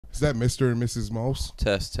Is that Mr. and Mrs. Mouse?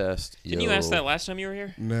 Test. Didn't you ask that last time you were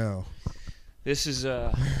here? No. These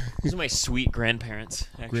are my sweet grandparents,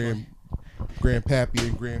 actually. Grandpappy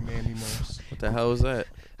and Grandmammy Mouse. What the hell is that?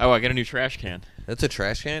 Oh, I got a new trash can. That's a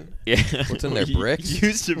trash can? Yeah. What's in there, bricks?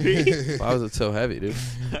 Used to be. Why was it so heavy, dude?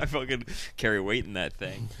 I fucking carry weight in that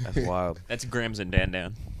thing. That's wild. That's Grams and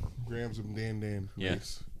Dan. Grams and Dan. Yeah.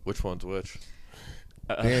 Nice. Which one's which?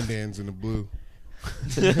 Dan's in the blue.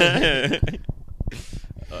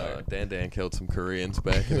 Dan killed some Koreans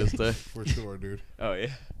back in his day. For sure, dude. Oh,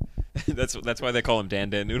 yeah. That's why they call him Dan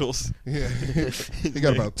Noodles. Yeah. He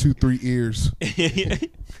got about 2-3 ears.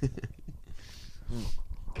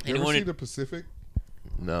 You ever see The Pacific?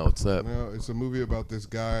 No, what's that? No, it's a movie about this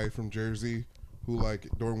guy from Jersey who, like,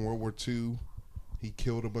 during World War II, he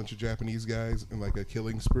killed a bunch of Japanese guys in, like, a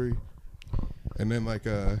killing spree. And then, like,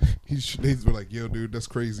 they were like, yo, dude, that's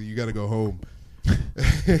crazy. You got to go home.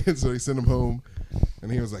 So they sent him home.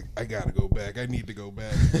 And he was like, I got to go back. I need to go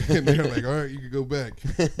back. And they're like, all right, you can go back.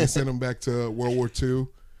 They sent him back to World War II.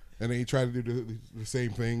 And then he tried to do the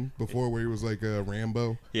same thing before where he was like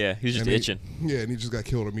Rambo. Yeah, he was just itching. Yeah, and he just got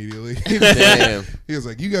killed immediately. Damn. He was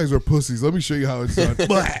like, you guys are pussies. Let me show you how it's done.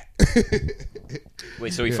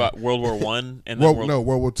 Wait, so he fought World War I? And World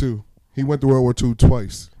War II. He went to World War II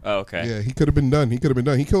twice. Oh, okay. Yeah, he could have been done. He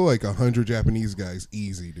killed like 100 Japanese guys.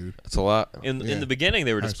 Easy, dude. That's a lot. In the beginning,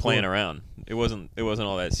 they were just playing around. It wasn't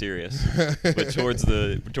all that serious. But towards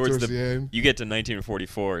the end, you get to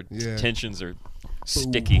 1944, tensions are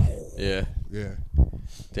sticky. Yeah. Yeah.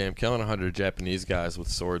 Damn, killing 100 Japanese guys with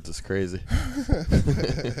swords is crazy.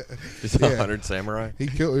 Just 100 samurai. He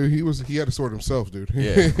had a sword himself, dude.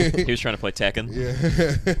 Yeah. He was trying to play Tekken. Yeah.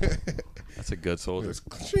 That's a good soldier.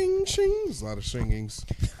 Shing, shing. There's a lot of shingings.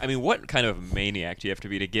 I mean, what kind of maniac do you have to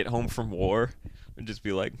be to get home from war and just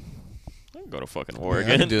be like, I can go to fucking war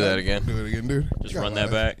again? I can do that again. Do it again, dude. Just run that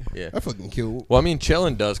back. Yeah. I fucking killed. Well, I mean,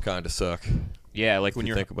 chilling does kind of suck. Yeah, like when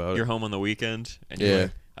you're home on the weekend and you're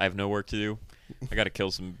like, I have no work to do. I got to kill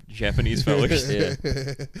some Japanese fellas. Yeah.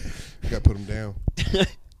 Got to put them down.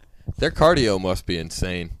 Their cardio must be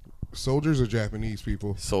insane. Soldiers or Japanese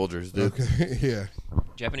people? Soldiers, dude. Okay, yeah.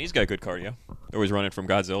 Japanese got good cardio. They're always running from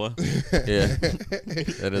Godzilla. Yeah.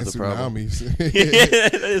 That is the problem.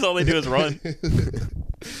 That is all they do is run.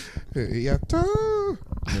 Yatta!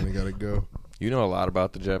 And then they got to go. You know a lot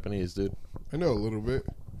about the Japanese, dude. I know a little bit.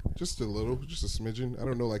 Just a little. Just a smidgen. I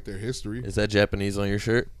don't know, like, their history. Is that Japanese on your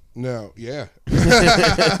shirt? No. Yeah.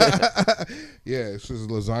 Yeah, it's just a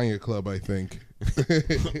lasagna club, I think.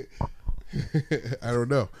 I don't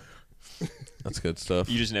know. That's good stuff.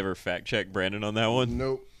 You just never fact check Brandon on that one?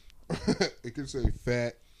 Nope. It could say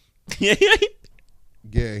fat, Yeah.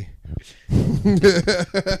 gay.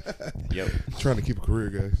 Yep. Trying to keep a career,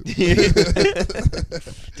 guys.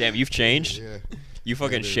 Damn, you've changed? Yeah. You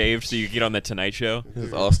fucking shaved so you could get on the Tonight Show?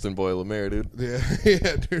 It's Austin boy Lemaire, dude. Yeah,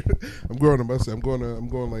 yeah, dude. I'm growing a mustache. I'm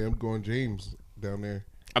going James down there.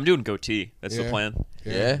 I'm doing goatee. That's the plan.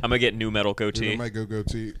 Yeah. I'm gonna get new metal goatee. Dude, I might go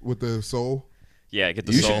goatee with the soul. Yeah, get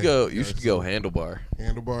the You soul. should go handlebar.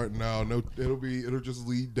 Handlebar? No. It'll just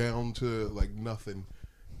lead down to like nothing.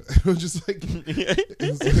 It'll just like.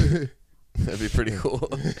 That'd be pretty cool.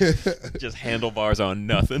 Just handlebars on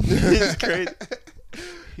nothing. It's crazy.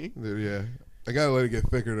 Yeah, I gotta let it get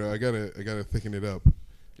thicker though. I gotta thicken it up.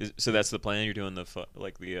 So that's the plan. You're doing the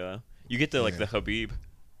you get the the Habib.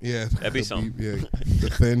 Yeah, that'd be something. Yeah, the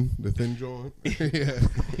thin joint.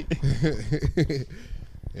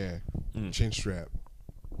 Yeah, chin strap.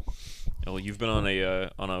 Well, you've been on a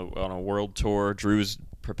world tour. Drew's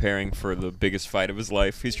preparing for the biggest fight of his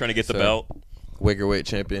life. He's trying to get the belt. Wiggerweight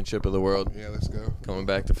championship of the world. Yeah, let's go. Coming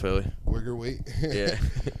back to Philly. Wiggerweight. Yeah.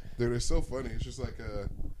 Dude, it's so funny. It's just like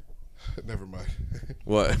never mind.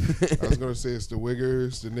 What? I was gonna say it's the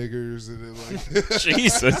wiggers, the niggers, and then like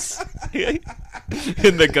Jesus.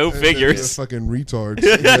 And the go figures. The fucking retards.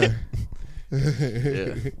 Yeah.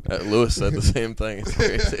 Yeah. Lewis said the same thing. It's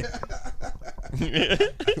crazy.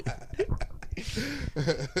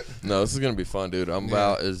 No, this is gonna be fun, dude. I'm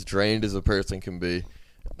about as drained as a person can be.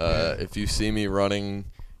 If you see me running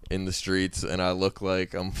in the streets and I look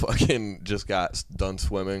like I'm fucking just got done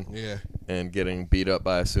swimming and getting beat up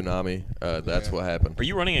by a tsunami, that's what happened. Are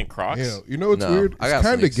you running in Crocs? Yeah, you know what's weird? I It's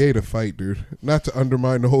kind of gay to fight, dude. Not to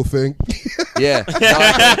undermine the whole thing. Yeah.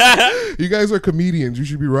 You guys are comedians. You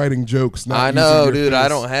should be writing jokes. Not I know, using your dude. face. I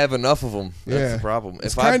don't have enough of them. That's the problem.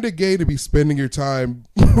 It's kind of gay to be spending your time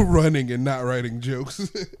running and not writing jokes.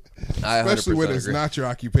 Especially when it's not your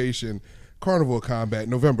occupation. Carnival Combat,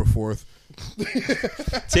 November 4th.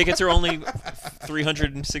 Tickets are only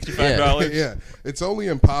 $365. Yeah, it's only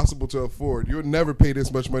impossible to afford. You would never pay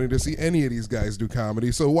this much money to see any of these guys do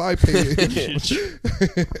comedy. So why pay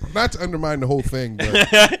it? Not to undermine the whole thing,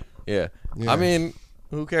 but yeah. I mean,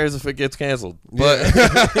 who cares if it gets canceled? But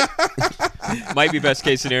might be best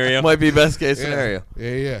case scenario. Might be best case scenario.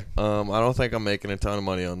 Yeah. I don't think I'm making a ton of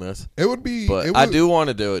money on this. It would be, but I do want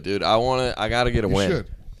to do it, dude. I gotta get a win. Should.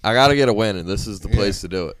 I gotta get a win, and this is the place to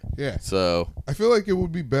do it. Yeah. So I feel like it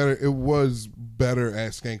would be better. It was better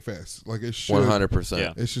at Skankfest. Like it should.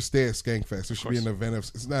 100%. It should stay at Skankfest. It should be an event.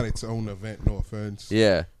 It's not its own event. No offense.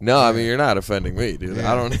 Yeah. No, I mean you're not offending me, dude.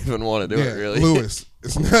 I don't even want to do it really. Lewis.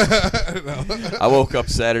 It's not. No. I woke up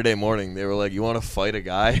Saturday morning. They were like, "You want to fight a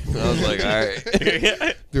guy?" And I was like, "All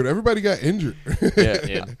right." Dude, everybody got injured.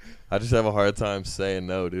 Yeah. I just have a hard time saying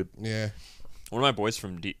no, dude. Yeah. One of my boys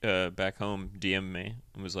from back home DM'd me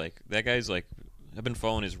and was like, that guy's like, I've been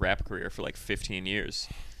following his rap career for like 15 years.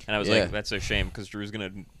 And I was like, that's a shame because Drew's going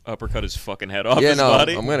to uppercut his fucking head off his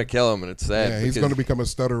body. I'm going to kill him, and it's sad. Yeah, he's going to become a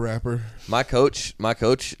stutter rapper. My coach at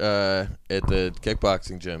the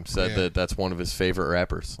kickboxing gym said that that's one of his favorite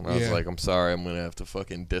rappers. And I was like, I'm sorry, I'm going to have to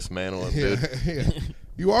fucking dismantle him, dude. Yeah.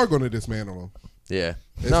 You are going to dismantle him. Yeah.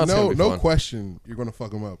 No question you're going to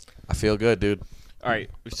fuck him up. I feel good, dude. All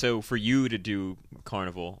right, so for you to do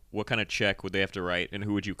Carnival, what kind of check would they have to write, and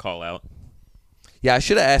who would you call out? Yeah, I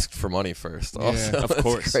should have asked for money first. Also, of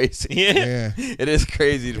course. Crazy. Yeah. It is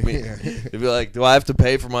crazy to me. It'd be like, do I have to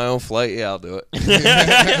pay for my own flight? Yeah, I'll do it.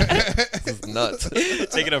 This is nuts.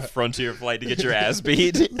 Taking a Frontier flight to get your ass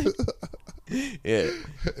beat. Yeah.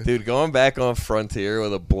 Dude, going back on Frontier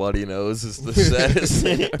with a bloody nose is the saddest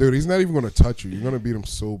thing. Dude, he's not even going to touch you. You're going to beat him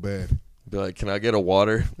so bad. Be like, can I get a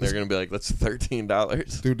water? They're going to be like, that's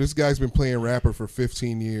 $13. Dude, this guy's been playing rapper for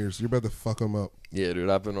 15 years. You're about to fuck him up. Yeah, dude,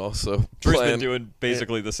 I've been also Drew's been doing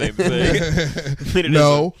basically the same thing.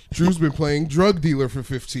 No, Drew's been playing drug dealer for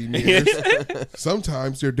 15 years.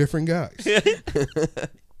 Sometimes they're different guys.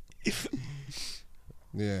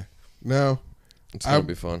 Yeah. No. It's going to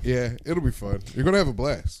be fun. Yeah, it'll be fun. You're going to have a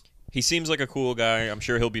blast. He seems like a cool guy. I'm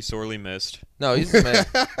sure he'll be sorely missed. No, he's the man.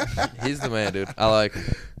 He's the man, dude. I like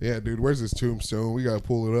him. Yeah, dude. Where's his tombstone? We gotta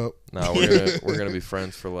pull it up. No, we're gonna be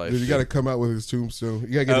friends for life. Dude, you gotta come out with his tombstone.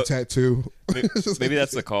 You gotta get a tattoo. Maybe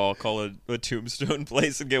that's the call. Call a tombstone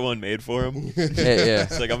place and get one made for him. Yeah.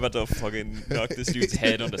 It's like, I'm about to fucking knock this dude's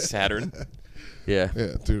head onto Saturn. Yeah,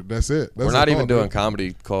 dude, that's it. We're not even doing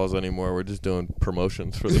comedy calls anymore. We're just doing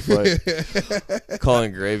promotions for the fight.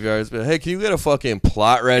 Calling graveyards, but hey, can you get a fucking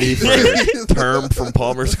plot ready for Term from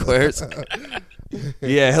Palmer Squares?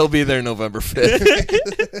 Yeah, he'll be there November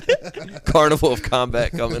 5th. Carnival of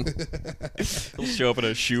Combat coming. He'll show up in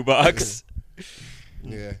a shoebox.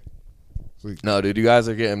 Yeah. Sweet. No, dude, you guys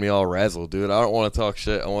are getting me all razzled, dude. I don't want to talk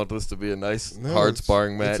shit. I want this to be a nice, hard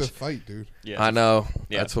sparring match. It's a fight, dude. Yeah, I know.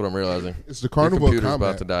 Yeah. That's what I'm realizing. It's the Carnival of Combat.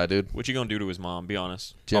 About to die, dude. What you gonna do to his mom? Be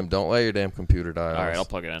honest. Jim, don't let your damn computer die. All right, I'll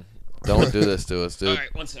plug it in. Don't do this to us, dude. All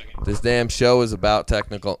right, 1 second. This damn show is about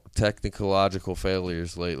technological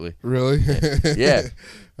failures lately. Really? Yeah.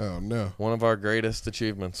 Oh, no. One of our greatest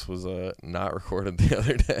achievements was not recorded the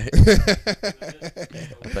other day.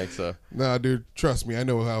 I think so. Nah, dude, trust me. I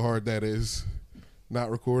know how hard that is. Not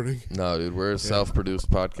recording. No, dude, we're a self-produced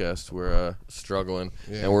podcast. We're struggling,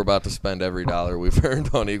 and we're about to spend every dollar we've earned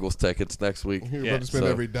on Eagles tickets next week. You're about to spend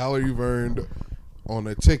every dollar you've earned on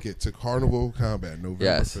a ticket to Carnival Combat November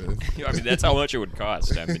 5th. I mean, that's how much it would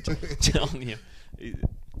cost. I'm telling you.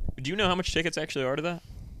 Do you know how much tickets actually are to that?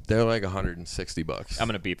 They're like $160. I'm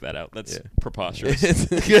gonna beep that out. That's preposterous.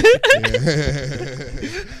 That's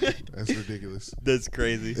ridiculous. That's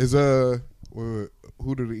crazy. Is who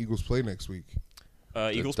do the Eagles play next week?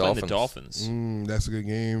 Eagles playing the Dolphins. That's a good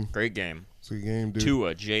game. Great game. It's a good game, dude.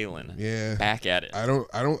 Tua, Jalen. Yeah. Back at it.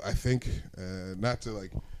 I think not to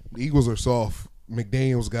like. The Eagles are soft.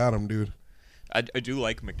 McDaniels got them, dude. I do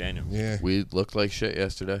like McDaniel. Yeah. We looked like shit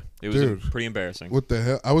yesterday. It was pretty embarrassing. What the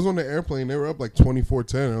hell? I was on the airplane. They were up like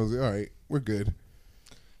 24-10. I was like, all right, we're good.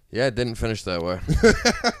 Yeah, it didn't finish that way.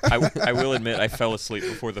 I will admit I fell asleep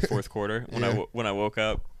before the fourth quarter. When I woke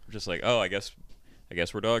up, just like, oh, I guess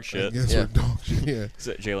we're dog shit. I guess we're dog shit, yeah.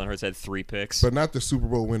 So Jalen Hurts had 3 picks. But not the Super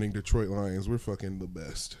Bowl winning Detroit Lions. We're fucking the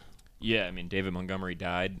best. Yeah, I mean, David Montgomery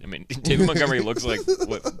died. I mean, David Montgomery looks like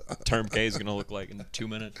what Term K is going to look like in 2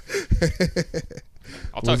 minutes.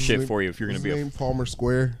 I'll talk shit for you if you're going to be a Palmer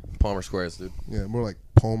Square. Palmer Squares, dude. Yeah, more like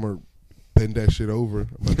Palmer bend that shit over.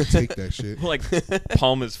 I'm about to take that shit. Like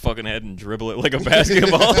palm his fucking head and dribble it like a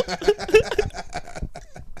basketball.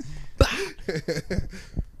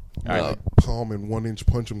 All right, palm and 1-inch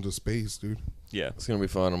punch him to space, dude. Yeah, it's gonna be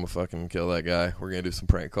fun. I'm gonna fucking kill that guy. We're gonna do some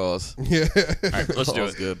prank calls. Yeah, all right, let's do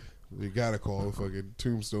it. Good. You gotta call a fucking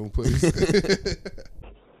Tombstone, please.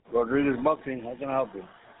 Rodriguez Boxing, how can I help you?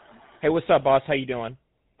 Hey, what's up, boss? How you doing?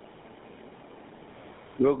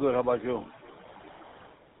 Real good. How about you?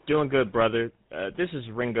 Doing good, brother. This is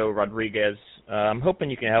Ringo Rodriguez. I'm hoping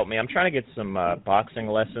you can help me. I'm trying to get some boxing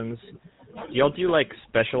lessons. Do y'all do, like,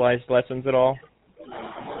 specialized lessons at all?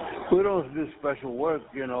 We don't do special work,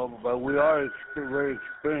 but we are very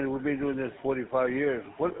experienced. We've been doing this 45 years.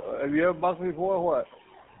 What have you ever boxed before or what?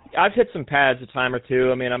 I've hit some pads a time or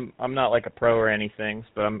two. I mean, I'm not like a pro or anything,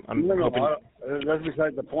 but I'm hoping. That's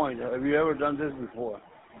beside the point. Have you ever done this before?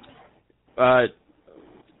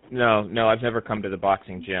 No, I've never come to the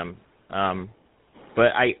boxing gym.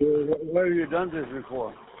 But Where have you done this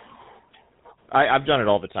before? I've done it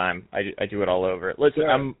all the time. I do it all over. Listen,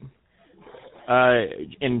 Sure.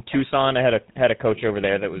 in Tucson. I had a coach over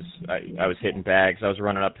there that was I was hitting bags. I was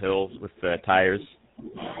running up hills with tires.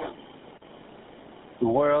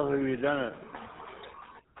 Where else have you done it?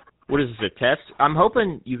 What is this, a test? I'm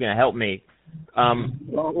hoping you can help me. I'm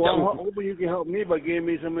hoping you can help me by giving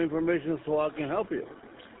me some information so I can help you.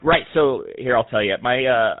 Right. So here, I'll tell you.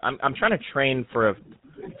 I'm trying to train for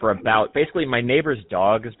a bout. Basically, my neighbor's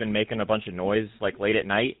dog has been making a bunch of noise like late at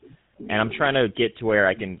night, and I'm trying to get to where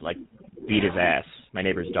I can like beat his ass. My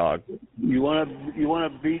neighbor's dog. You wanna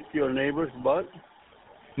beat your neighbor's butt?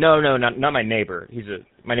 No, not my neighbor.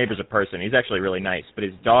 My neighbor's a person. He's actually really nice, but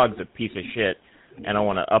his dog's a piece of shit, and I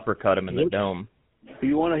want to uppercut him in the dome.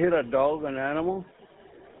 You want to hit a dog, an animal?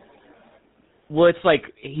 Well, it's like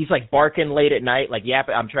he's like barking late at night, like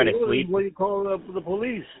yapping. I'm trying to sleep. What do you call the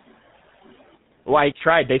police? Well, I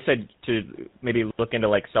tried. They said to maybe look into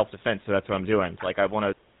like self-defense, so that's what I'm doing. Like I want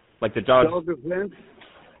to, like the dog. Self-defense?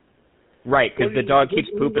 Right, because the dog keeps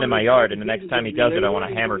pooping in my yard, and the next time he does it, I want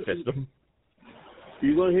to hammer fist him.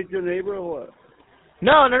 You gonna hit your neighbor or what?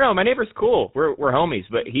 No. My neighbor's cool. We're homies,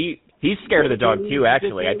 but he's scared of the dog too.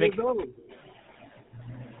 Actually, I think.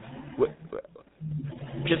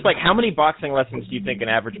 Just like, how many boxing lessons do you think an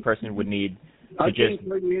average person would need to just? I can't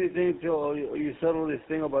tell you anything until you settle this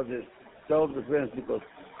thing about this self-defense, because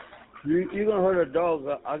you're gonna hurt a dog.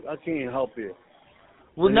 I can't help you.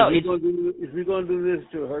 Well, and no, if you're gonna do this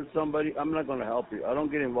to hurt somebody, I'm not gonna help you. I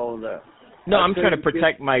don't get involved in that. No, I'm trying to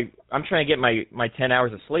protect I'm trying to get my 10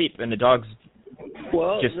 hours of sleep, and the dog's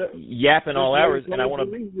just yapping all hours, and I want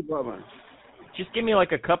to. Just give me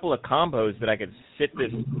like a couple of combos that I could sit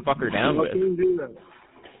this fucker down with. I can't do that.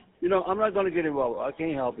 I'm not gonna get involved. I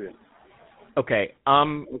can't help you. Okay.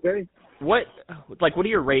 Okay. What are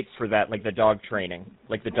your rates for that? Like the dog training,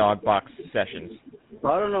 like the dog box sessions?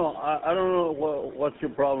 I don't know. I don't know what's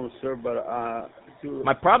your problem, sir, but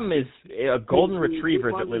my problem is a golden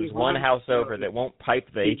retriever that lives one house over that won't pipe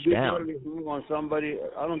the H down. On somebody,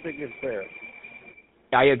 I don't think it's fair.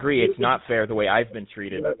 I agree. It's not fair the way I've been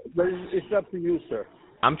treated. But it's up to you, sir.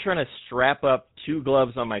 I'm trying to strap up 2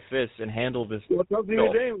 gloves on my fists and handle this. Well, talk to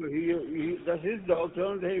your neighbor. That's his dog.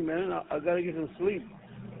 Tell him, hey, man, I got to get some sleep.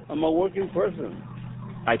 I'm a working person.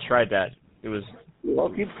 I tried that. It was. Well,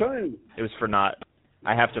 keep trying. It was for naught.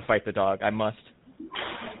 I have to fight the dog. I must.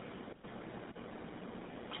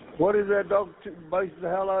 What if that dog bites the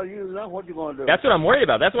hell out of you? Now what you gonna do? That's what I'm worried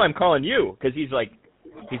about. That's why I'm calling you, because he's like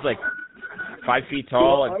 5 feet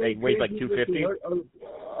tall and he weighs like 250.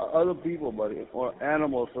 Other people, buddy, or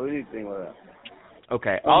animals or anything like that.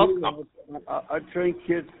 Okay, I train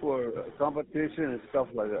kids for competition and stuff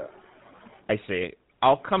like that. I see.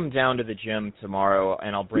 I'll come down to the gym tomorrow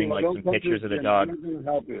and I'll bring some pictures of the dog. I'm not gonna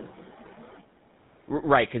help you.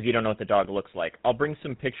 Right, because you don't know what the dog looks like. I'll bring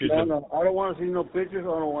some pictures of... No, I don't want to see no pictures.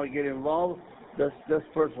 I don't want to get involved. That's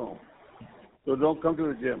personal. So don't come to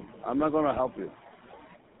the gym. I'm not going to help you.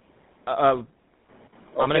 I'm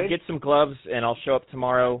going to get some gloves, and I'll show up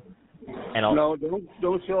tomorrow. And I'll... No,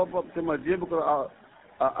 don't show up to my gym, because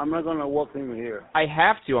I'm not going to walk in here. I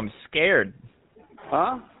have to. I'm scared.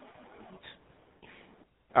 Huh?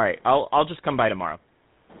 All right, I'll just come by tomorrow.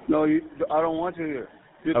 No, I don't want you here.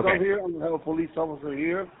 If you come here, I'm going to have a police officer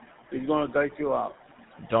here. He's going to guide you out.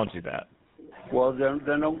 Don't do that. Well, then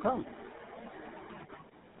don't come.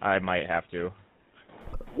 I might have to.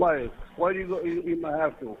 Why? Why do you go? You might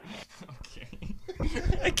have to.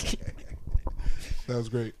 Okay. That was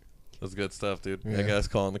great. That's good stuff, dude. Yeah. That guy's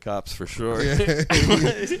calling the cops for sure. Yeah,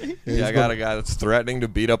 yeah, I got a guy that's threatening to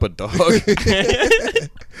beat up a dog.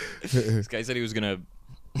 This guy said he was going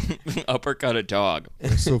to uppercut a dog.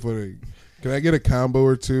 That's so funny. Can I get a combo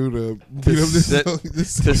or two to beat up this dog? To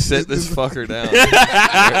sit this fucker down.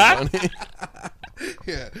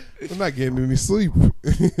 Yeah, I'm not getting any sleep.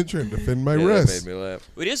 I'm trying to defend my rest. That made me laugh.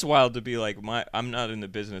 It is wild to be like, I'm not in the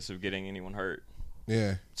business of getting anyone hurt.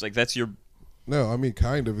 Yeah. It's like, that's your... No, I mean,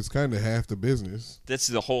 kind of. It's kind of half the business. That's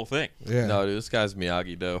the whole thing. Yeah. No, dude, this guy's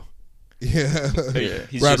Miyagi-Do. Yeah.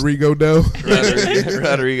 He's Rodrigo Doe.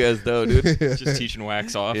 Rodriguez Doe, dude. just teaching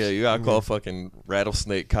wax off. Yeah, you gotta call fucking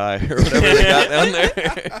Rattlesnake Kai or whatever they got down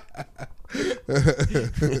there.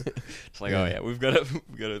 It's like, oh yeah, we've got a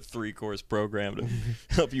 3-course program to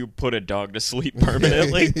help you put a dog to sleep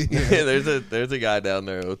permanently. Yeah, there's a guy down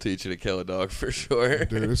there who'll teach you to kill a dog for sure.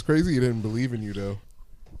 Dude, it's crazy he didn't believe in you though.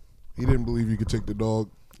 He didn't believe you could take the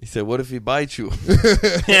dog. He said, "What if he bites you?"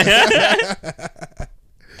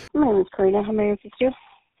 My name is Karina. How may I assist you?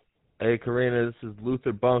 Hey, Karina, this is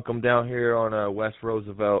Luther Bunk. I'm down here on West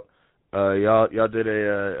Roosevelt. Y'all did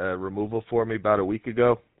a removal for me about a week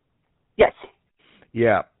ago. Yes.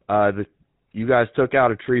 Yeah. You guys took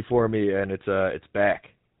out a tree for me, and it's back.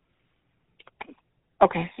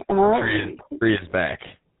 Okay. Tree is back.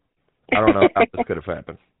 I don't know how this could have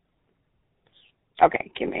happened.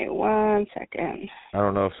 Okay, give me 1 second. I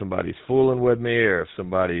don't know if somebody's fooling with me or if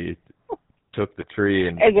somebody took the tree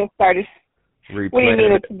and It just started. replanted What do you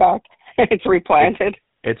mean it's back? It's replanted.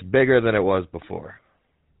 It's bigger than it was before.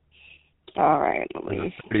 All right, let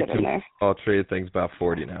me get in there. Tall tree, the thing's about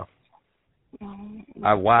 40 now.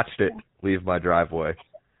 I watched it leave my driveway,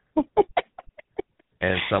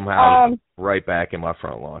 and somehow it's right back in my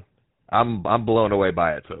front lawn. I'm blown away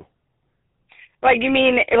by it too. Like, you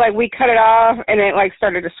mean like we cut it off and it like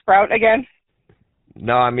started to sprout again?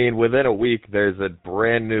 No, I mean within a week there's a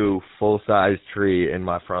brand new full-size tree in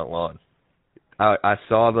my front lawn. I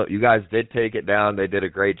saw you guys did take it down. They did a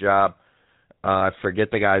great job. I forget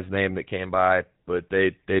the guy's name that came by, but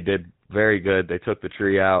they did very good. They took the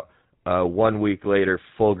tree out. 1 week later,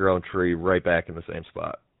 full-grown tree right back in the same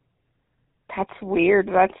spot. That's weird.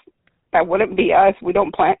 That wouldn't be us. We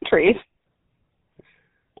don't plant trees.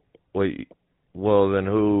 Well, then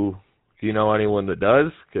who? Do you know anyone that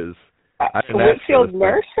does? Because Whitfield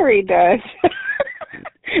Nursery does.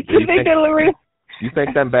 Did they deliver? You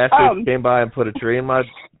think them bastards came by and put a tree in my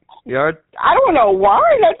yard? I don't know why.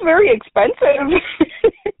 That's very expensive.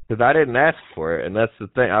 Because I didn't ask for it, and that's the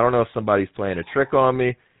thing. I don't know if somebody's playing a trick on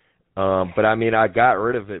me, but I mean, I got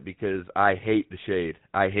rid of it because I hate the shade.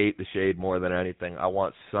 I hate the shade more than anything. I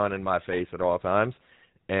want sun in my face at all times,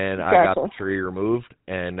 and I got the tree removed,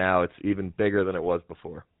 and now it's even bigger than it was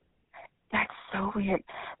before. That's so weird.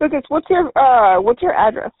 Lucas, what's your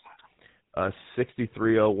address?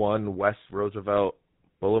 6301 West Roosevelt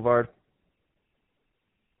Boulevard.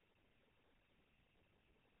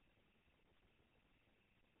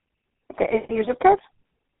 Okay, and your zip code?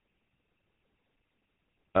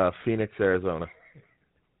 Phoenix, Arizona.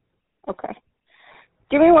 Okay.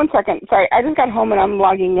 Give me 1 second. Sorry, I just got home and I'm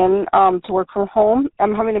logging in to work from home.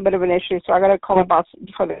 I'm having a bit of an issue, so I got to call my boss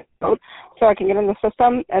before the code so I can get in the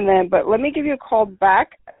system. But let me give you a call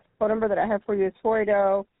back. The phone number that I have for you is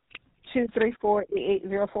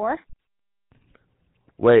 480-234-8804.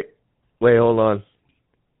 Wait, hold on.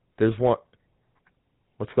 There's one.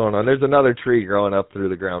 What's going on? There's another tree growing up through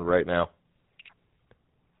the ground right now.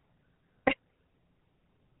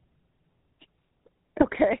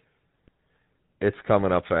 Okay. It's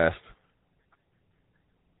coming up fast.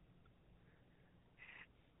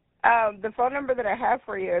 The phone number that I have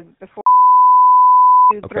for you is the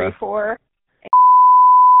 434.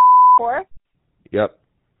 Yep.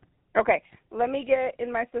 Okay. Let me get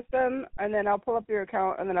in my system, and then I'll pull up your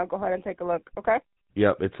account, and then I'll go ahead and take a look. Okay?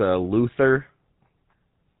 Yep. It's a Luther,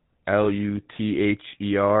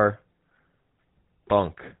 Luther,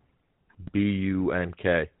 Bunk,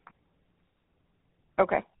 Bunk.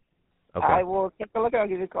 Okay. I will take a look, and I'll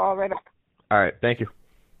give you a call right back. All right. Thank you.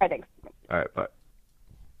 All right, thanks. All right. Bye.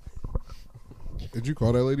 Did you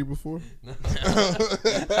call that lady before?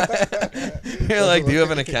 You're like, do you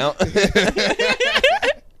have an account?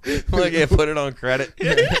 Like, yeah, put it on credit.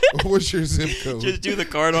 What's your zip code? Just do the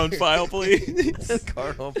card on file, please.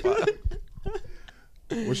 Card on file.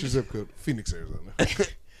 What's your zip code? Phoenix, Arizona.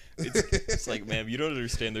 It's like, ma'am, you don't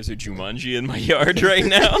understand. There's a Jumanji in my yard right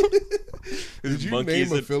now. Did you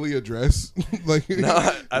name a Philly address? Like, no,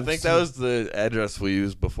 I think that was the address we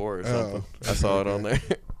used before or something. I saw it on there.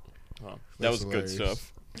 Oh, that was hilarious. good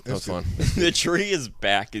stuff. That was fun. The tree is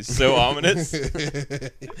back is so ominous.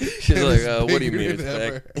 She's like, what do you mean it's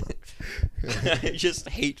back? I just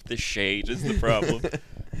hate the shade is the problem.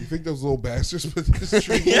 You think those little bastards put this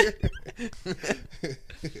tree here?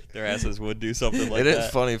 Their asses would do something like that. It is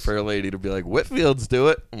funny for a lady to be like, Whitfields do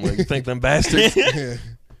it. I'm like, you think them bastards? Yeah.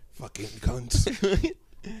 Fucking cunts.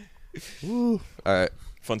 All right.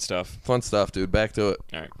 Fun stuff. Fun stuff, dude. Back to it.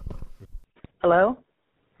 All right. Hello?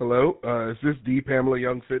 Hello, is this D. Pamela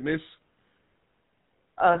Young Fitness?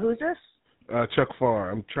 Who's this? Chuck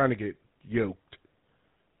Farr. I'm trying to get yoked.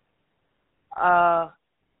 I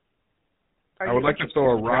would like to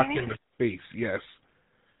throw a rock into space, yes.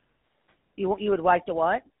 You would like to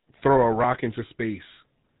what? Throw a rock into space.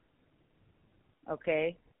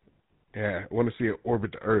 Okay. Yeah, I want to see it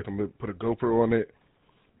orbit the Earth. I'm going to put a GoPro on it.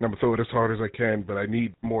 I'm going to throw it as hard as I can, but I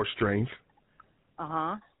need more strength.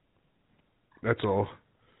 Uh-huh. That's all.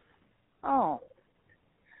 Oh.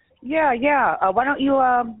 Yeah. Why don't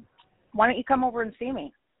you come over and see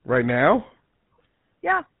me? Right now?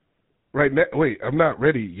 Yeah. Right now? Wait, I'm not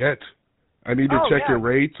ready yet. I need to check your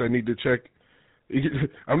rates. I need to check.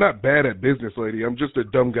 I'm not bad at business, lady. I'm just a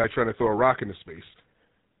dumb guy trying to throw a rock into space.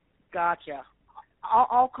 Gotcha.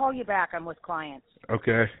 I'll call you back. I'm with clients.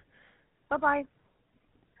 Okay. Bye-bye.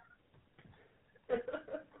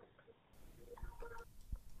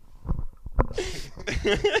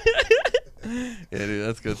 Yeah, dude,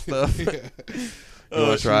 that's good stuff. Yeah. You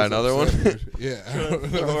want to try another one? Yeah.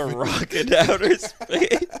 Throw a rock into outer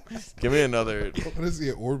space. Give me another. I want to see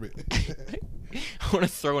it orbit. I want to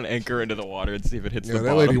throw an anchor into the water and see if it hits the that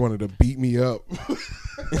bottom. lady wanted to beat me up.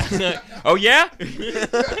 Oh, yeah?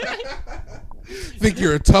 Think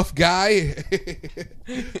you're a tough guy?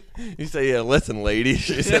 You say, yeah, listen, lady.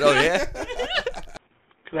 She said, oh, yeah?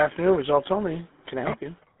 Good afternoon, Results Only. Can I help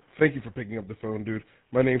you? Thank you for picking up the phone, dude.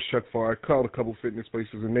 My name's Chuck Farr. I called a couple fitness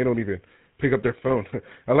places, and they don't even pick up their phone.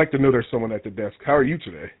 I like to know there's someone at the desk. How are you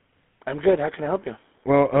today? I'm good. How can I help you?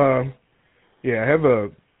 Well, yeah,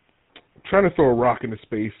 I'm trying to throw a rock into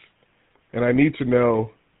space, and I need to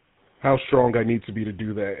know how strong I need to be to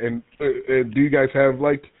do that. And do you guys have,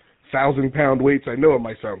 1,000-pound weights? I know it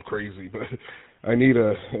might sound crazy, but I need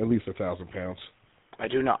at least 1,000 pounds. I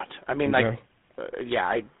do not. I mean, that's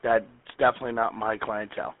definitely not my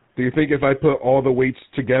clientele. Do you think if I put all the weights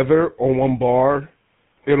together on one bar,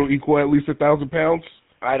 it'll equal at least 1,000 pounds?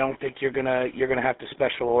 I don't think you're gonna have to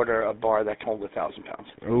special order a bar that can hold 1,000 pounds.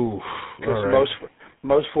 Ooh, because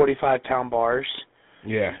most 45-pound bars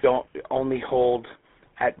don't only hold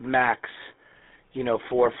at max,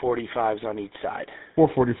 4 45s on each side.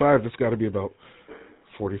 445. That's got to be about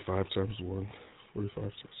 45 times 1, 45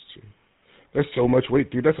 times 2. That's so much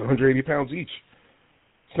weight, dude. That's 180 pounds each.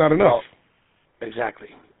 It's not enough. Well, exactly.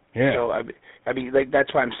 Yeah. So I mean,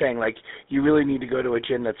 that's why I'm saying, you really need to go to a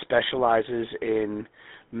gym that specializes in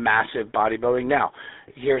massive bodybuilding. Now,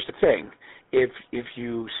 here's the thing: if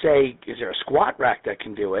you say, is there a squat rack that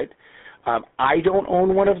can do it? I don't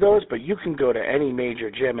own one of those, but you can go to any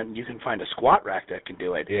major gym and you can find a squat rack that can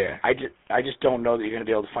do it. Yeah. I just don't know that you're going to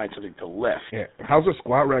be able to find something to lift. Yeah. How's a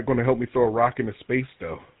squat rack going to help me throw a rock into space,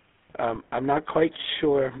 though? I'm not quite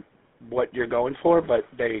sure what you're going for, but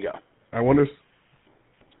there you go.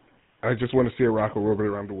 I just want to see a rock orbit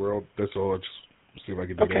around the world. That's all. I just see if I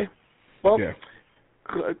can do that. Okay. Well, yeah.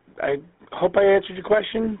 I hope I answered your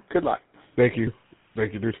question. Good luck. Thank you.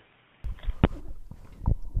 Thank you, dude.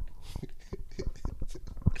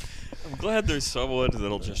 I'm glad there's someone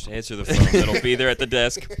that'll just answer the phone, that'll be there at the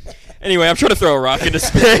desk. Anyway, I'm trying to throw a rock into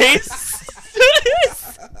space.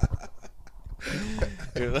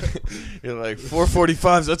 You're like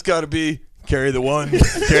 445s. That's got to be carry the 1,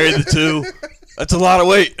 carry the 2. That's a lot of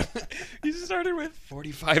weight. You started with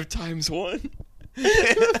 45 times 1.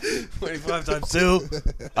 45 times 2.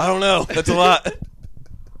 I don't know. That's a lot.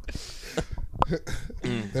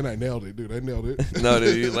 Then I nailed it, dude. I nailed it. No,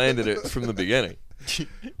 dude, you landed it from the beginning.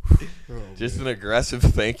 Just an aggressive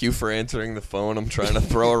thank you for answering the phone. I'm trying to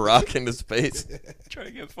throw a rock into space. Trying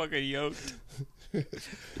to get fucking yoked.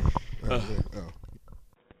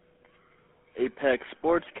 Apex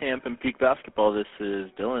Sports Camp and Peak Basketball. This is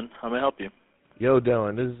Dylan. How may I help you? Yo,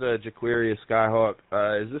 Dylan, this is Jaquarius Skyhawk.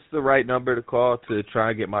 Is this the right number to call to try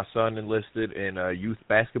and get my son enlisted in youth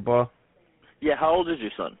basketball? Yeah, how old is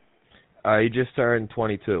your son? He just turned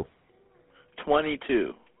 22.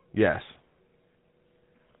 22? Yes.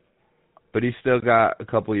 But he's still got a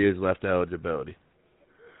couple years left of eligibility.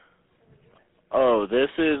 Oh, this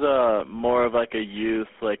is more of like a youth,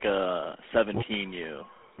 like a 17U.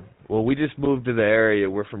 Well, we just moved to the area.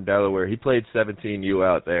 We're from Delaware. He played 17U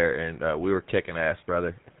out there, and we were kicking ass,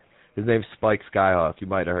 brother. His name's Spike Skyhawk. You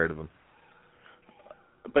might have heard of him.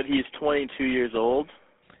 But he's 22 years old?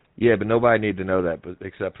 Yeah, but nobody needs to know that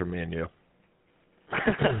except for me and you.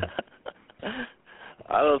 I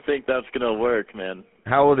don't think that's going to work, man.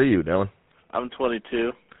 How old are you, Dylan? I'm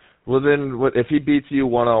 22. Well, then, if he beats you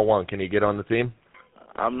one-on-one, can he get on the team?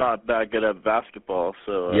 I'm not that good at basketball,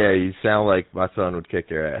 so... Yeah, you sound like my son would kick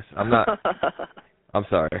your ass. I'm not... I'm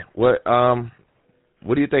sorry. What,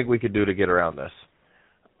 What do you think we could do to get around this?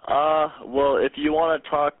 Well, if you want to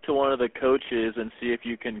talk to one of the coaches and see if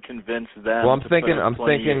you can convince them I'm to thinking put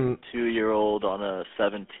a 22-year-old on a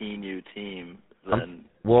 17U team, then...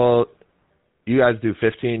 Well, you guys do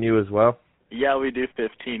 15U as well? Yeah, we do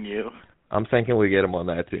 15U. I'm thinking we get him on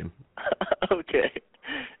that team. Okay.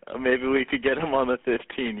 Maybe we could get him on the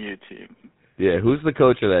 15U team. Yeah, who's the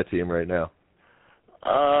coach of that team right now?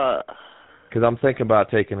 Because I'm thinking about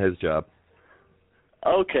taking his job.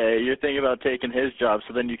 Okay, you're thinking about taking his job,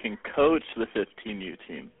 so then you can coach the 15U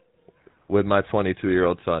team. With my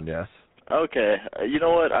 22-year-old son, yes. Okay, you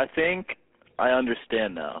know what? I think I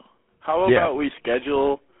understand now. How about we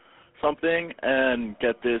schedule something and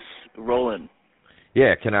get this rolling?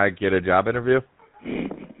 Yeah, can I get a job interview?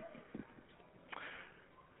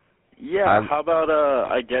 Yeah, how about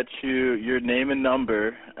I get you your name and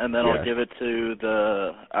number, and then I'll give it to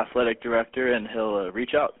the athletic director, and he'll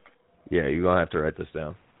reach out. Yeah, you're going to have to write this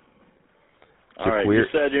down. All right, you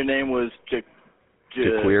said your name was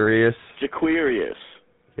Jaquarius. Jaquarius.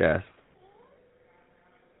 Yes.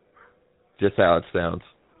 Just how it sounds.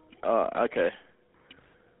 Okay.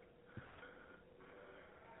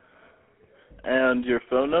 And your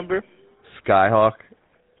phone number? Skyhawk.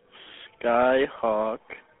 Skyhawk.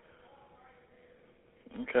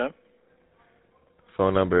 Okay.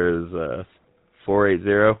 Phone number is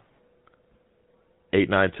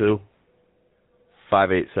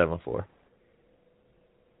 480-892-5874.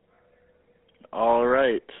 All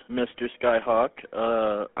right, Mr. Skyhawk.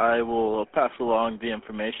 I will pass along the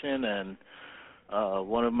information, and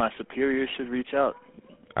one of my superiors should reach out.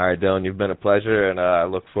 All right, Dylan, you've been a pleasure, and I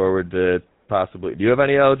look forward to possibly... Do you have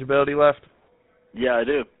any eligibility left? Yeah, I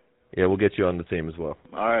do. Yeah, we'll get you on the team as well.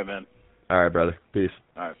 All right, man. All right, brother. Peace.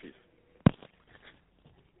 All right, peace.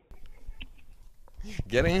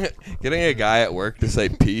 Getting a guy at work to say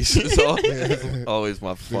peace is always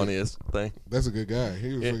my funniest thing. That's a good guy.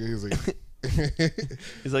 He was like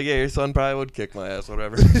he's like, yeah, your son probably would kick my ass,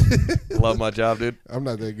 whatever. Love my job, dude. I'm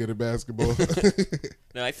not that good at basketball.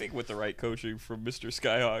 No, I think with the right coaching from Mr.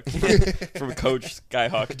 Skyhawk, from Coach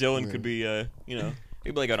Skyhawk, Dylan could be, he'd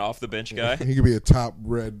be like an off-the-bench guy. He could be a top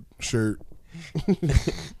red shirt.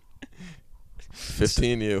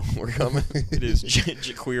 15U, we're coming. It is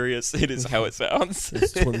Jaquarius. It is how it sounds.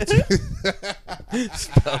 It's 22.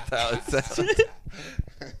 Spelled how it sounds.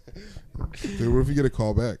 Dude, what if you get a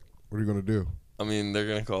call back? What are you going to do? I mean, they're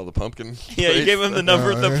going to call the pumpkin. Yeah, you gave him the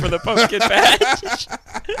number for the pumpkin patch.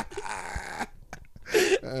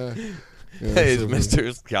 Hey, is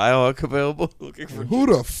Mr. Skyhawk available? Looking for Who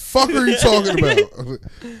the fuck are you talking about?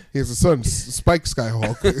 He has a son, Spike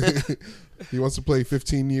Skyhawk. He wants to play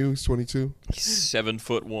 15U. He's 22. He's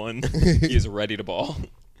 7'1". He is ready to ball.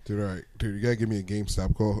 Dude, all right. Dude, you got to give me a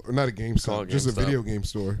GameStop call. Or not a GameStop, just a video game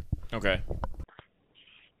store. Okay.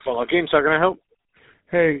 Fallout Games, how can I help?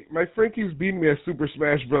 Hey, my Frankie's beating me at Super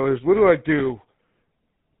Smash Brothers. What do I do?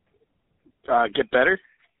 Get better?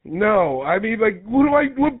 No, I mean, like,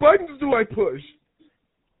 what buttons do I push?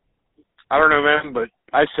 I don't know, man, but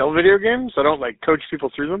I sell video games. I don't, coach people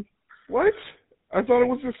through them. What? I thought it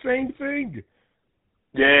was the same thing.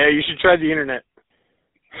 Yeah, you should try the internet.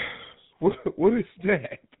 What is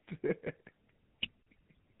that? Is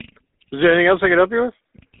there anything else I can help you with?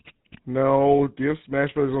 No, do you have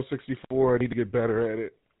Smash Brothers on 64? I need to get better at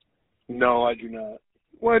it. No, I do not.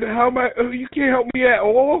 What? How am I? You can't help me at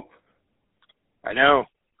all? I know.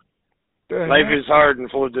 Life is hard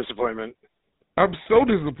and full of disappointment. I'm so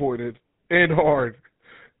disappointed and hard.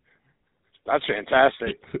 That's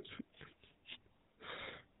fantastic.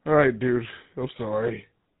 All right, dude. I'm sorry.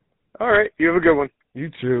 All right. You have a good one. You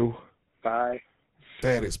too. Bye.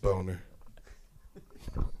 Fattest boner.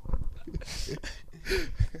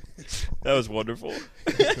 That was wonderful.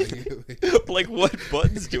 Like, what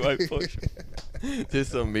buttons do I push?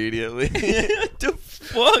 Just immediately. What the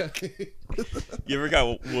fuck? You ever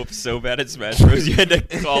got whooped so bad at Smash Bros. You had to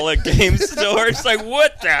call a game store? It's like,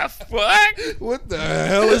 what the fuck? What the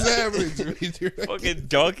hell is happening to me? Fucking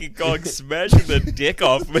Donkey Kong smashing the dick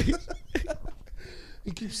off me.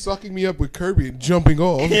 He keeps sucking me up with Kirby and jumping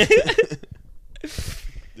off.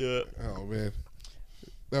 Yeah. Oh, man.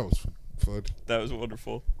 That was fun. That was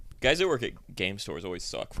wonderful. Guys that work at game stores always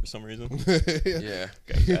suck for some reason. Yeah.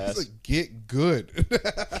 It's like, get good.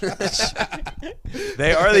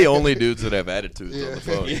 They are the only dudes that have attitudes on the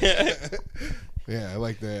phone. Yeah. Yeah, I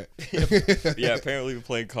like that. Yeah, apparently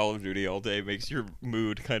playing Call of Duty all day makes your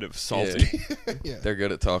mood kind of salty. Yeah. They're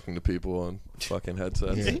good at talking to people on fucking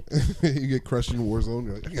headsets. Yeah. You get crushed in Warzone,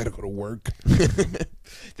 you're like, I gotta go to work.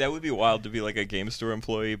 That would be wild to be like a game store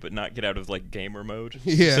employee but not get out of like gamer mode.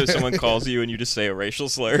 Yeah. So someone calls you and you just say a racial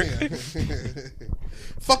slur. Yeah.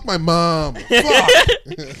 Fuck my mom. Fuck.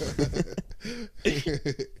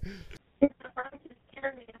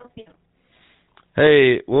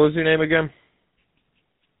 Hey, what was your name again?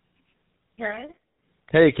 Karen?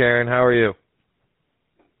 Hey, Karen, how are you?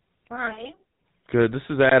 Hi. Good. This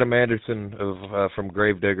is Adam Anderson of from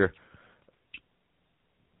Gravedigger.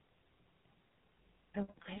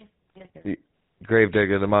 Okay.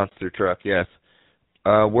 Gravedigger, the monster truck. Yes.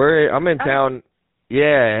 I'm in town.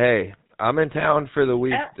 Yeah. Hey, I'm in town for the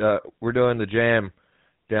week. We're doing the jam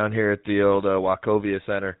down here at the old Wachovia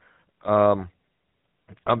Center.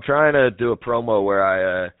 I'm trying to do a promo where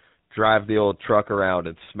I drive the old truck around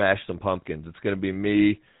and smash some pumpkins. It's going to be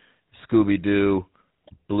me, Scooby-Doo,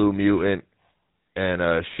 Blue Mutant,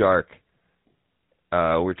 and Shark.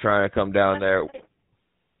 We're trying to come down there.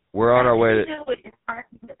 We're on our way to... I know what you're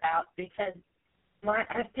talking about because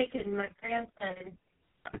I've taken my grandson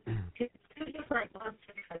to 2 different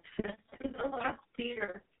monster trucks in the last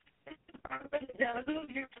year. I know who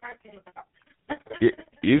you're talking about.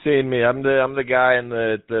 You've seen me. I'm the guy in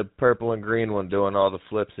the purple and green one doing all the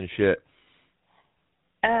flips and shit.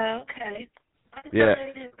 Okay. Yeah.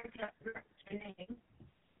 Your name.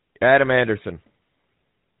 Adam Anderson.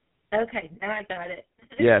 Okay, now I got it.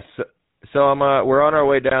 Yes. So we're on our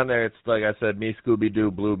way down there. It's like I said, me,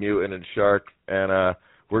 Scooby-Doo, Blue Mutant, and Shark, and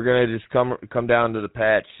we're gonna just come down to the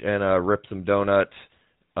patch and rip some donuts,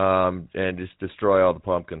 and just destroy all the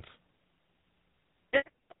pumpkins.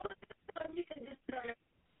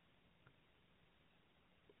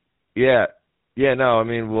 Yeah. Yeah, no, I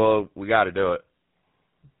mean, well, we got to do it.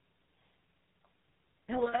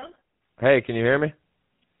 Hello? Hey, can you hear me?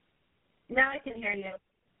 Now I can hear you.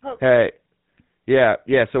 Hey. Yeah,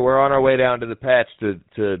 so we're on our way down to the patch to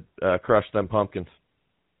crush them pumpkins.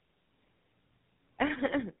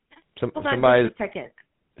 Hold on just a second.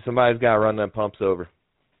 Somebody's got to run them pumps over.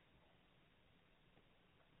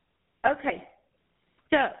 Okay.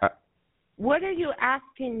 So, what are you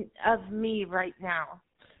asking of me right now?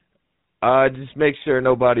 Just make sure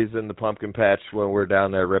nobody's in the pumpkin patch when we're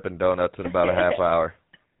down there ripping donuts in about a half hour.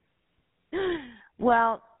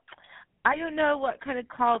 Well, I don't know what kind of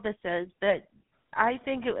call this is, but I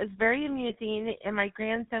think it was very amusing, and my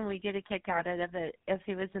grandson would get a kick out of it if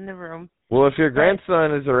he was in the room. Well, if your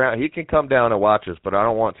grandson is around, he can come down and watch us, but I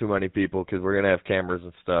don't want too many people because we're gonna have cameras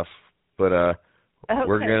and stuff. But okay.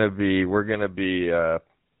 we're gonna be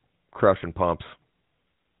crushing pumps.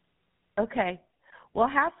 Okay. Well,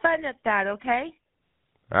 have fun at that, okay?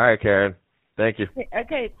 All right, Karen. Thank you.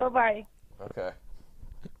 Okay, bye-bye. Okay.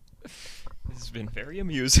 This has been very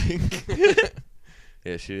amusing.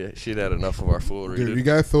 Yeah, she'd had enough of our foolery. Dude, you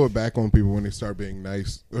gotta throw it back on people when they start being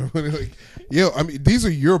nice. Like, yo, I mean, these are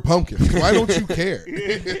your pumpkins. Why don't you care?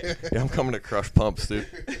 Yeah, I'm coming to crush pumps, dude.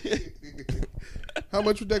 How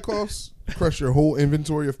much would that cost? Crush your whole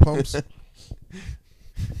inventory of pumps? That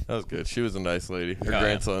was good. She was a nice lady. Her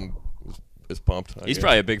grandson is pumped. He's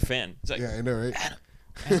probably a big fan. He's like, yeah, I know, right?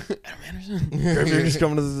 Adam Anderson. You're just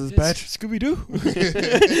coming to this patch? Scooby-Doo?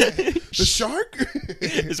 The shark?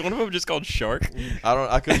 Is one of them just called Shark?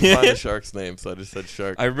 I couldn't find the shark's name, so I just said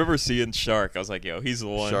Shark. I remember seeing Shark. I was like, yo, he's the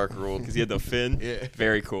one. Shark ruled. Because he had the fin. Yeah.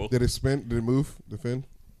 Very cool. Did it spin? Did it move, the fin?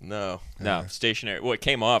 No. No, stationary. Well, it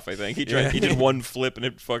came off, I think. He did one flip and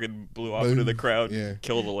it fucking blew off into the crowd. Yeah.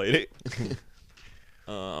 Killed a lady.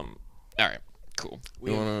 All right. Cool.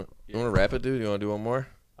 You wanna wrap it, dude? You wanna do one more?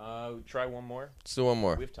 Try one more. Let's do one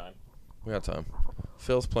more. We have time. We got time.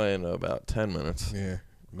 Phil's playing about 10 minutes. Yeah,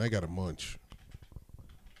 and I got a munch.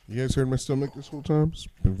 You guys heard my stomach this whole time? It's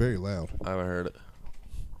been very loud. I haven't heard it.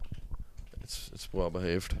 It's well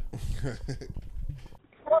behaved.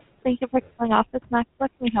 Thank you for calling Office Max. What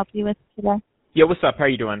can we help you with today? Yeah, what's up? How are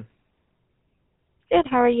you doing? Good.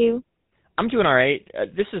 How are you? I'm doing all right.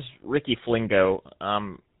 This is Ricky Flingo.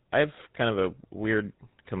 I have kind of a weird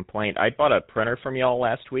complaint. I bought a printer from y'all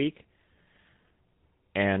last week,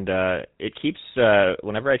 and it keeps,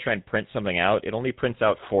 whenever I try and print something out, it only prints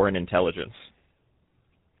out foreign intelligence.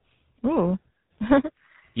 Ooh.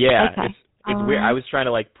 Yeah, okay. It's weird. I was trying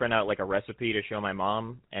to like print out like a recipe to show my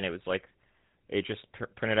mom, and it was like it just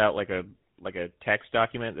printed out like a text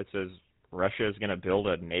document that says Russia is going to build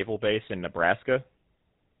a naval base in Nebraska.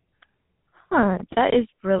 Huh, that is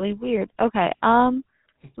really weird. Okay,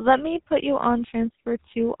 let me put you on transfer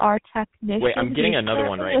to our technician. Wait, I'm getting another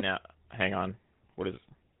one right now. Hang on. What is it?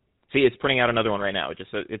 See, it's printing out another one right now.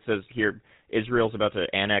 It says here, Israel's about to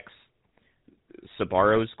annex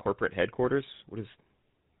Sbarro's corporate headquarters. What is,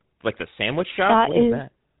 like the sandwich shop? What is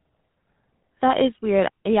that? That is weird.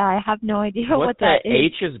 Yeah, I have no idea what that is. What the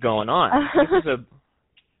H is going on?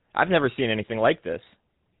 I've never seen anything like this.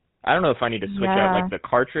 I don't know if I need to switch out like the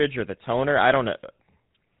cartridge or the toner. I don't know.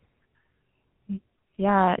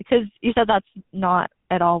 Yeah, because you said that's not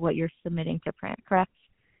at all what you're submitting to print, correct?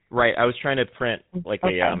 Right. I was trying to print like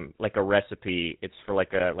a recipe. It's for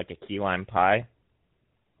like a key lime pie.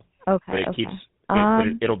 Okay. But it keeps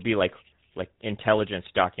it'll be like intelligence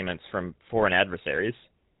documents from foreign adversaries.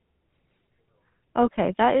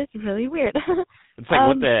 Okay, that is really weird. It's like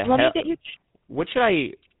what the hell? Let me get you. What should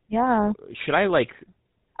I? Yeah. Should I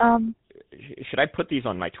should I put these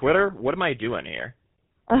on my Twitter? What am I doing here?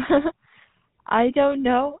 I don't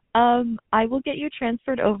know. I will get you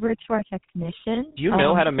transferred over to our technician. Do you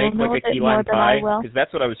know how to make like a key lime pie? Because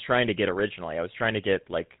that's what I was trying to get originally. I was trying to get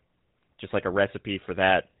just like a recipe for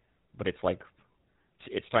that, but it's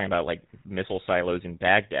talking about like missile silos in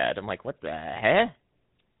Baghdad. I'm like, what the heck?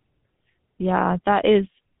 Yeah, that is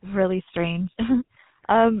really strange.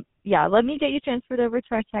 Yeah, let me get you transferred over to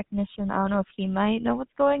our technician. I don't know if he might know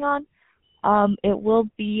what's going on. It will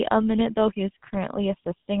be a minute, though. He is currently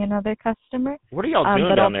assisting another customer. What are y'all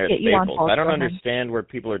doing down there at Staples? I don't understand where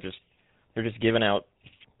people are they're just giving out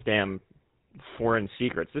damn foreign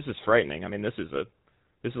secrets. This is frightening. I mean, this is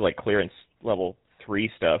like clearance level 3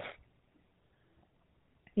 stuff.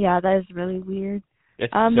 Yeah, that is really weird.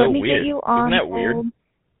 It's let so me weird. Get you on Isn't that weird? hold.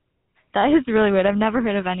 That is really weird. I've never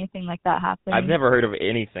heard of anything like that happening. I've never heard of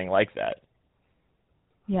anything like that.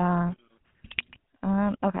 Yeah.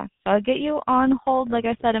 Okay. So I'll get you on hold. Like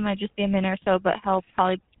I said, it might just be a minute or so, but he'll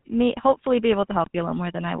hopefully be able to help you a little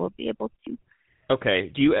more than I will be able to.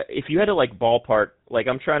 Okay. If you had to like ballpark, like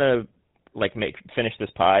I'm trying to like finish this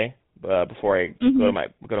pie before I go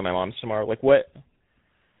to my mom's tomorrow. Like what?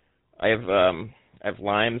 I have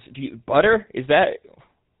limes. Butter? Is that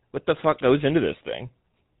what the fuck goes into this thing?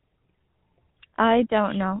 I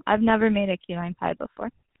don't know. I've never made a key lime pie before.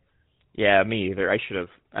 Yeah, me either. I should have.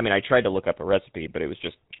 I mean, I tried to look up a recipe, but it was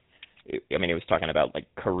just. It was talking about like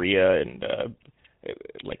Korea and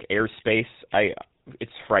like airspace.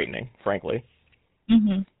 It's frightening, frankly.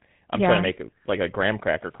 Mhm. I'm trying to make like a graham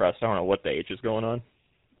cracker crust. I don't know what the H is going on.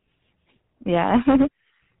 Yeah.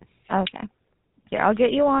 Okay. Here, I'll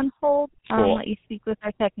get you on hold. Cool. Let you speak with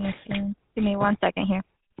our technician. Give me 1 second here.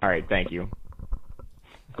 All right. Thank you.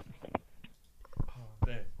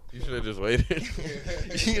 You should have just waited.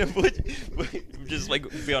 Just like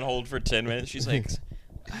be on hold for 10 minutes. She's like,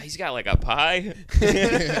 he's got like a pie.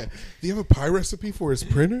 Do you have a pie recipe for his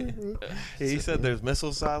printer? He said there's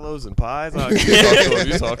missile silos and pies.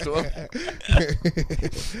 You talk to him.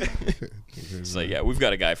 It's like, yeah, we've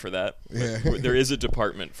got a guy for that. Yeah. There is a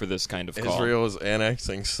department for this kind of call. Israel is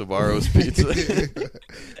annexing Sbarro's pizza.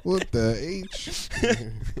 What the H?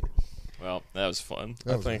 Well, that was fun.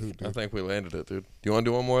 I think we landed it, dude. Do you want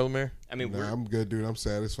to do one more, Lemaire? I mean, I'm good, dude. I'm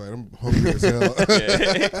satisfied. I'm hungry as hell.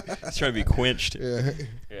 He's trying to be quenched.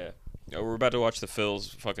 Yeah. We're about to watch the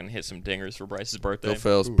Phils fucking hit some dingers for Bryce's birthday. Go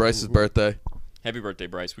Phils. Bryce's birthday. Happy birthday,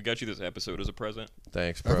 Bryce. We got you this episode as a present.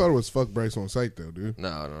 Thanks, bro. I thought it was fuck Bryce on site, though, dude.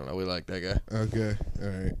 No. We like that guy. Okay. All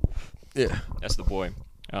right. Yeah. That's the boy.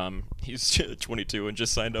 He's 22 and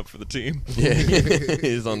just signed up for the team. Yeah,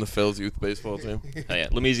 he's on the Phil's youth baseball team. Oh, yeah.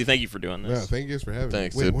 Lemezy, thank you for doing this. Yeah, thank you guys for having me.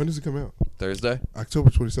 Thanks, Wait, dude. when does it come out? Thursday. October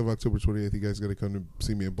 27th, October 28th. You guys got to come to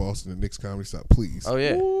see me in Boston at Nick's Comedy Stop, please. Oh,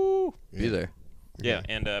 yeah. Woo. Be there. Yeah,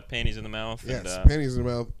 and Panties in the Mouth. Yes, and, Panties in the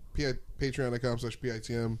Mouth.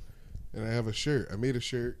 Patreon.com/PITM. And I have a shirt. I made a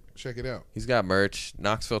shirt. Check it out. He's got merch.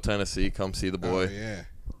 Knoxville, Tennessee. Come see the boy. Oh, yeah.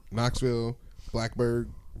 Knoxville, Blacksburg,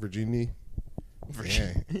 Virginia.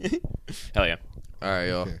 Hell yeah. All right,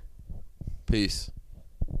 y'all. Okay. Peace.